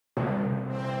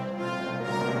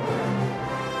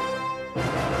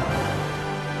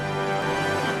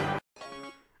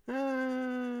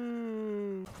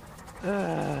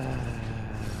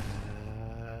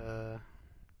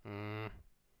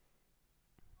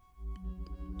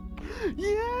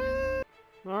Yeah!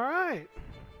 Alright.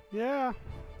 Yeah,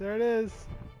 there it is.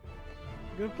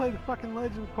 I'm gonna play the fucking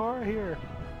Legend of Korra here.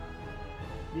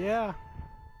 Yeah.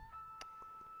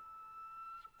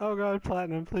 Oh god,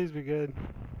 Platinum, please be good.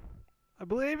 I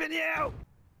believe in you!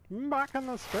 I'm back in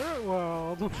the spirit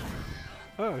world.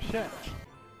 Oh shit.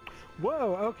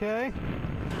 Whoa, okay.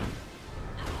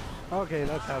 Okay,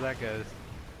 that's how that goes.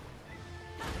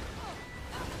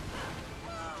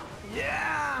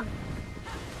 Yeah!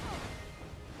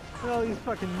 All these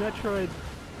fucking Metroid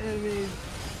enemies.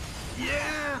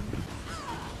 Yeah!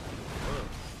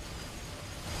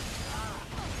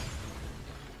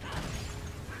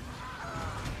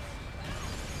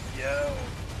 Yo!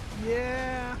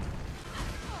 Yeah!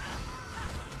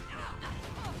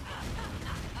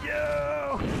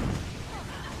 Yo!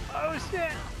 Oh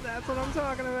shit! That's what I'm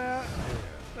talking about.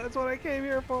 That's what I came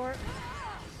here for.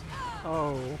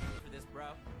 Oh. For this, bro.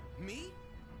 Me?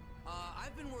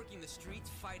 I've been working the streets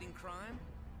fighting crime.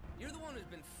 You're the one who's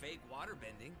been fake water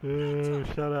bending. Boo,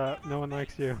 shut up. No one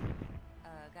likes you.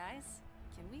 Guys,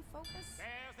 can we focus?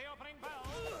 There's the opening bell.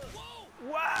 Whoa!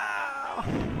 Wow!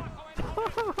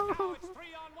 Now it's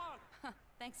 3-on-1.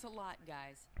 Thanks a lot,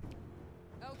 guys.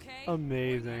 Okay.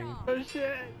 Amazing. Oh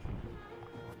shit!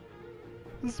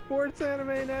 The sports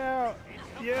anime now!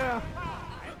 Yeah!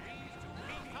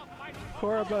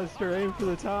 Korra Buster, aim for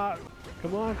the top.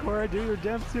 Come on, Korra, do your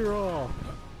Dempsey roll.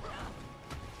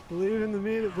 Believe in the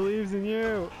me that believes in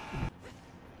you.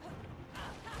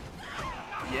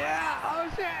 Yeah! Oh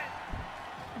shit!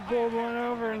 Bowled one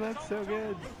over, and that's so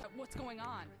good. What's going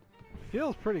on?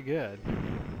 Feels pretty good,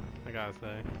 I gotta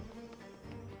say.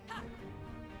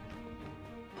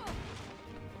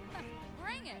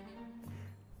 Bring it!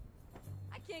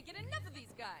 I can't get enough of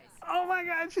these guys. Oh my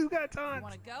god, she's got You taunts!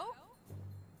 wanna go?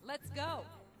 Let's go.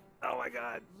 Oh my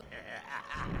god.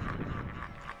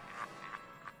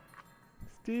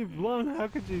 Steve Blum, how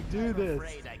could you do this? I'm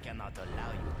afraid I cannot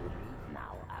allow you to leave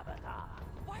now, Avatar.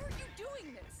 Why are you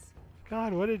doing this?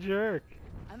 God, what a jerk.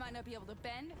 I might not be able to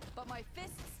bend, but my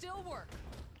fists still work.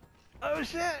 Oh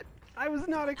shit! I was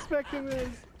not expecting this.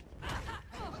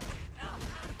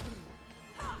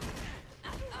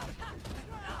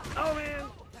 Oh man!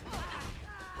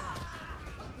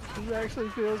 This actually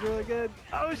feels really good.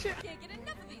 Oh shit! Can't get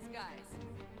enough of these guys.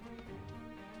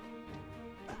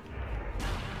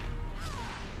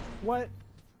 What?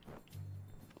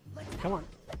 Come on.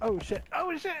 Oh shit.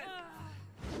 Oh shit!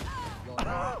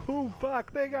 Oh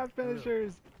fuck, they got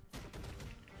finishers!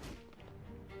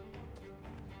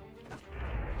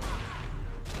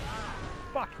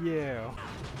 Fuck you!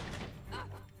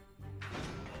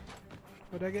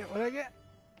 What'd I get? What'd I get?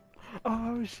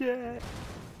 Oh shit!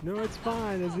 No, it's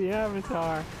fine. As the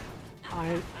Avatar,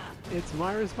 it's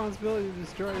my responsibility to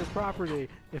destroy this property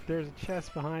if there's a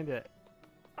chest behind it.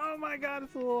 Oh my god,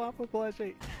 it's a little apple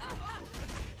plushie.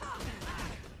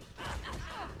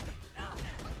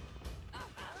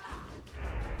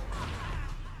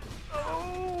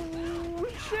 Oh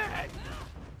shit!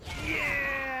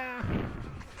 Yeah!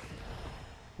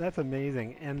 That's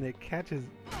amazing, and it catches,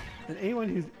 and anyone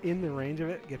who's in the range of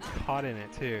it gets caught in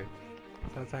it too.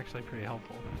 So that's actually pretty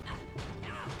helpful.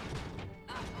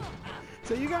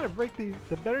 So you gotta break these,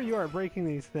 the better you are at breaking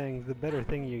these things, the better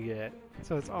thing you get.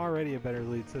 So it's already a better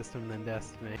loot system than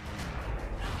Destiny.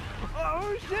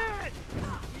 Oh shit!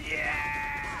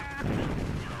 Yeah!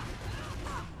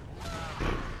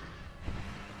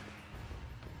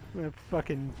 That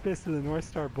fucking Fist of the North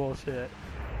Star bullshit.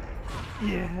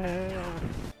 Yeah!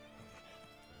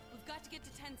 We've got to get to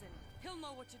Tenzin. He'll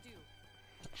know what to do.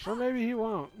 Or maybe he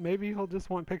won't. Maybe he'll just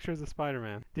want pictures of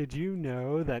Spider-Man. Did you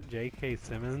know that J.K.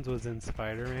 Simmons was in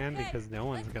Spider-Man? Because no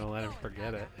one's gonna let him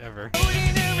forget it, ever.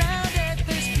 Floating around at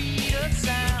the speed of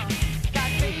sound. Got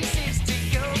places to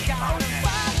go, gotta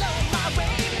follow my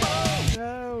rainbow.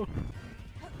 No!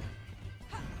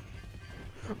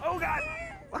 Oh god!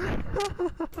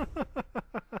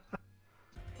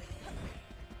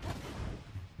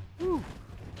 Whew.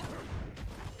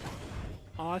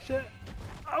 Aw shit!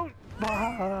 Oh!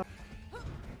 Ah.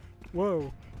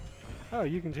 Whoa! Oh,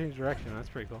 you can change direction. That's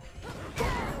pretty cool.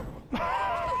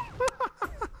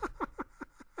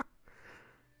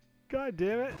 God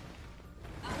damn it!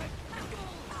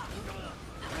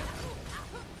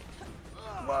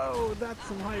 Whoa! That's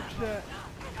some hype shit.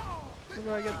 Where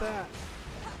do I get that?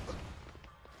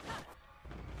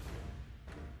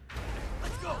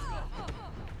 Let's go!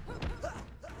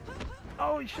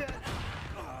 Oh shit!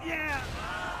 Yeah!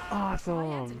 Ryans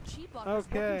Awesome! and Cheap Blockers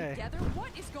working Okay. together? What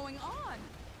is going on?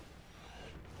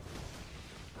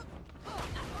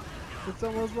 It's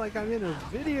almost like I'm in a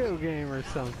video game or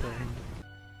something.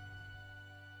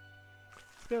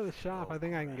 go to the shop. I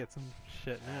think I can get some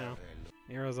shit now.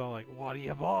 Nero's all like, "What are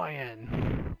you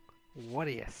buying? What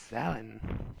are you selling?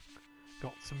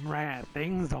 Got some rare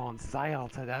things on sale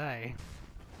today."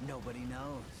 Nobody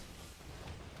knows.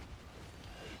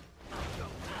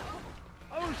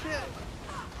 Oh shit!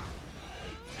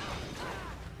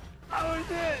 Oh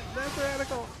shit! That's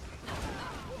radical!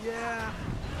 Yeah!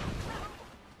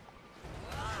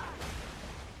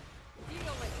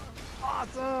 Deal with it.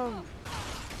 Awesome!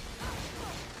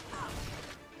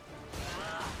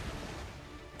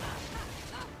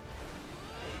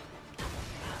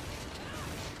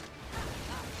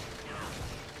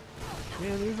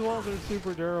 Man, these walls are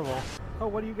super durable. Oh,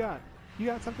 what do you got? You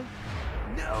got something?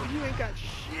 No, you ain't got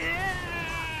shit!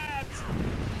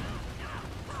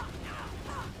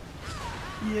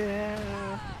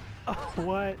 Yeah! Oh,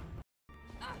 what?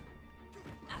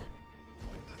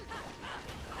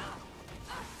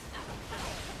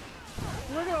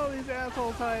 Look at all these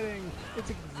assholes hiding!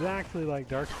 It's exactly like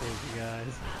Dark Souls, you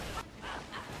guys.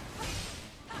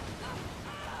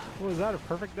 Was that a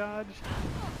perfect dodge?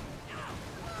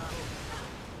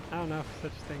 I don't know if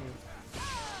such a thing as...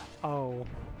 Oh,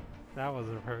 that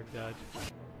wasn't a perfect dodge.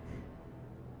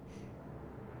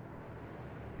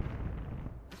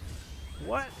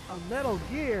 What? A Metal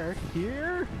Gear?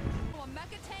 Here? Oh, a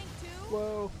mecha tank too?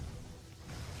 Whoa.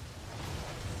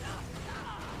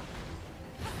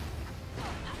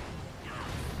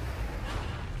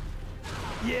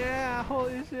 Yeah,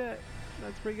 holy shit.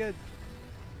 That's pretty good.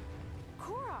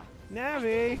 Korra!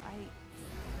 Navi! I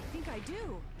think I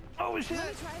do. Oh shit! Let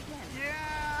me try again.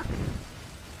 Yeah!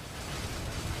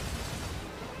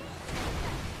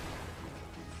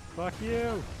 Fuck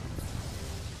you!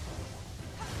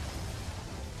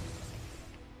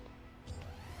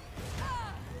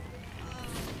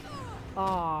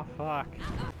 Aw, fuck.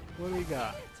 What do we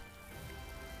got?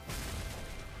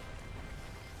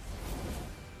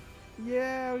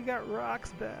 Yeah, we got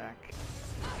rocks back.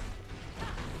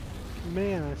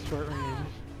 Man, that's short range.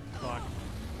 Fuck.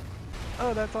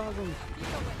 Oh, that's awesome.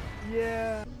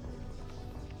 Yeah.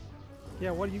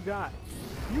 Yeah, what do you got?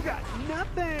 You got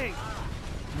nothing!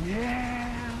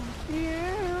 Yeah!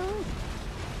 Yeah!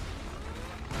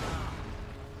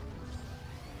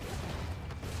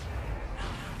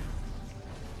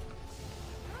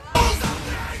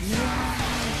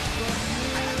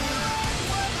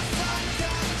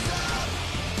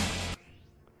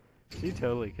 She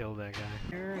totally killed that guy.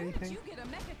 Hear Where did anything? you get a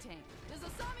mecha tank? Does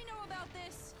Asami know about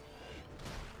this?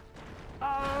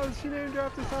 Oh, she name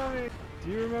dropped Asami!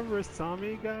 Do you remember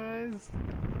Asami, guys?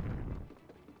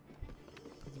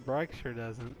 'Cause Bryke sure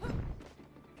doesn't.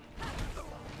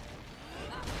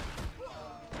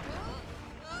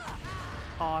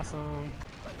 Awesome.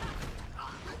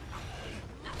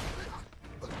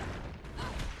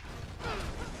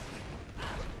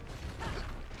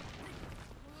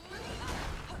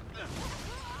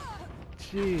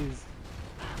 Jeez.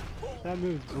 That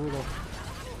move's brutal.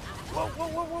 Whoa, whoa,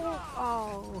 whoa, whoa, whoa!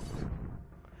 Oh!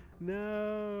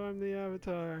 No, I'm the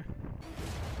Avatar.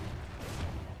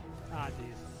 Ah,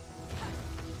 jeez.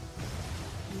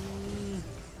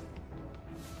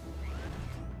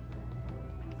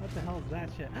 What the hell is that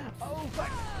shit? Oh,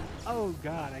 fuck! Oh,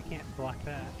 God, I can't block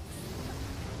that.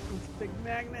 It's a big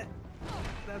magnet.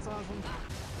 That's awesome.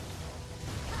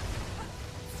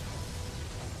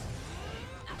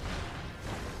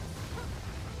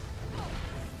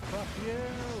 Fuck you!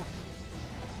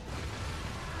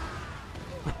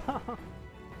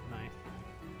 Nice.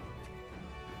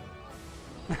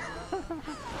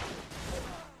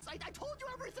 I told you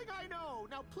everything I know!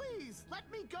 Now please, let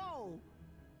me go!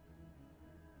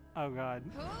 Oh god.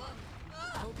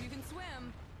 Hope you can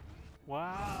swim.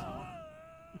 Wow.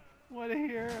 What a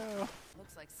hero.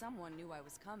 Looks like someone knew I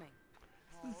was coming.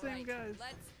 It's the same guys.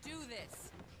 Let's do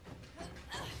this.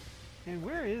 And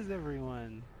where is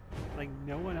everyone? Like,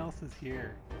 no one else is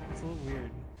here. It's a little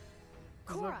weird.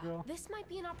 What's up, girl? Korra, this might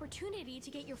be an opportunity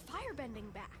to get your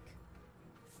firebending back.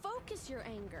 Focus your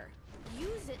anger.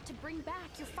 Use it to bring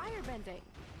back your firebending.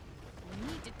 I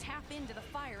need to tap into the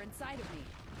fire inside of me.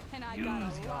 And I got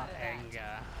Use a your lot of that.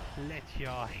 anger. Let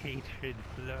your hatred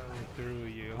flow through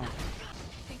you. I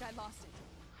think I lost it.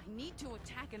 I need to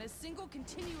attack in a single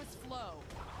continuous flow.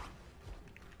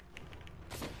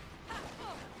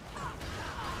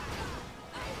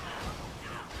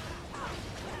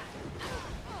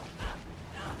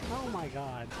 Oh my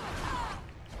god.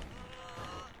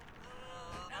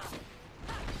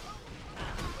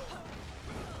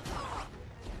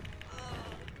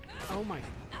 Oh my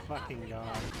fucking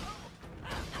god.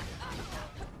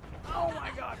 Oh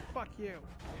my god, fuck you.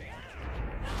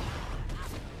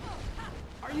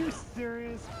 Are you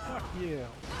serious? Fuck you.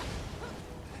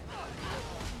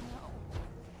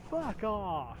 Fuck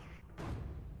off.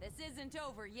 This isn't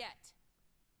over yet.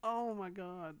 Oh my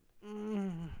god.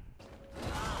 Mm.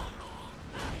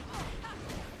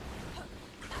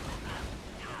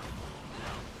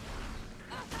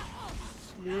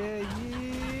 Yeah,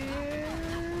 yeah,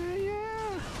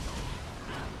 yeah.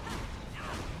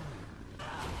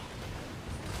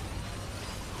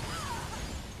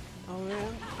 Oh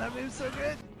man, that move's so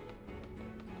good.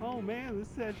 Oh man, this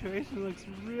situation looks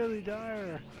really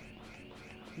dire.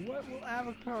 What will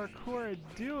Avatar Korra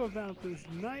do about this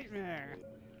nightmare?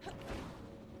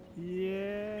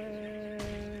 Yeah.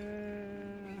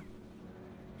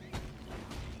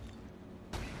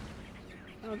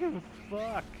 I don't give a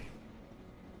fuck.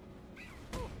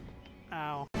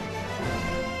 Ow.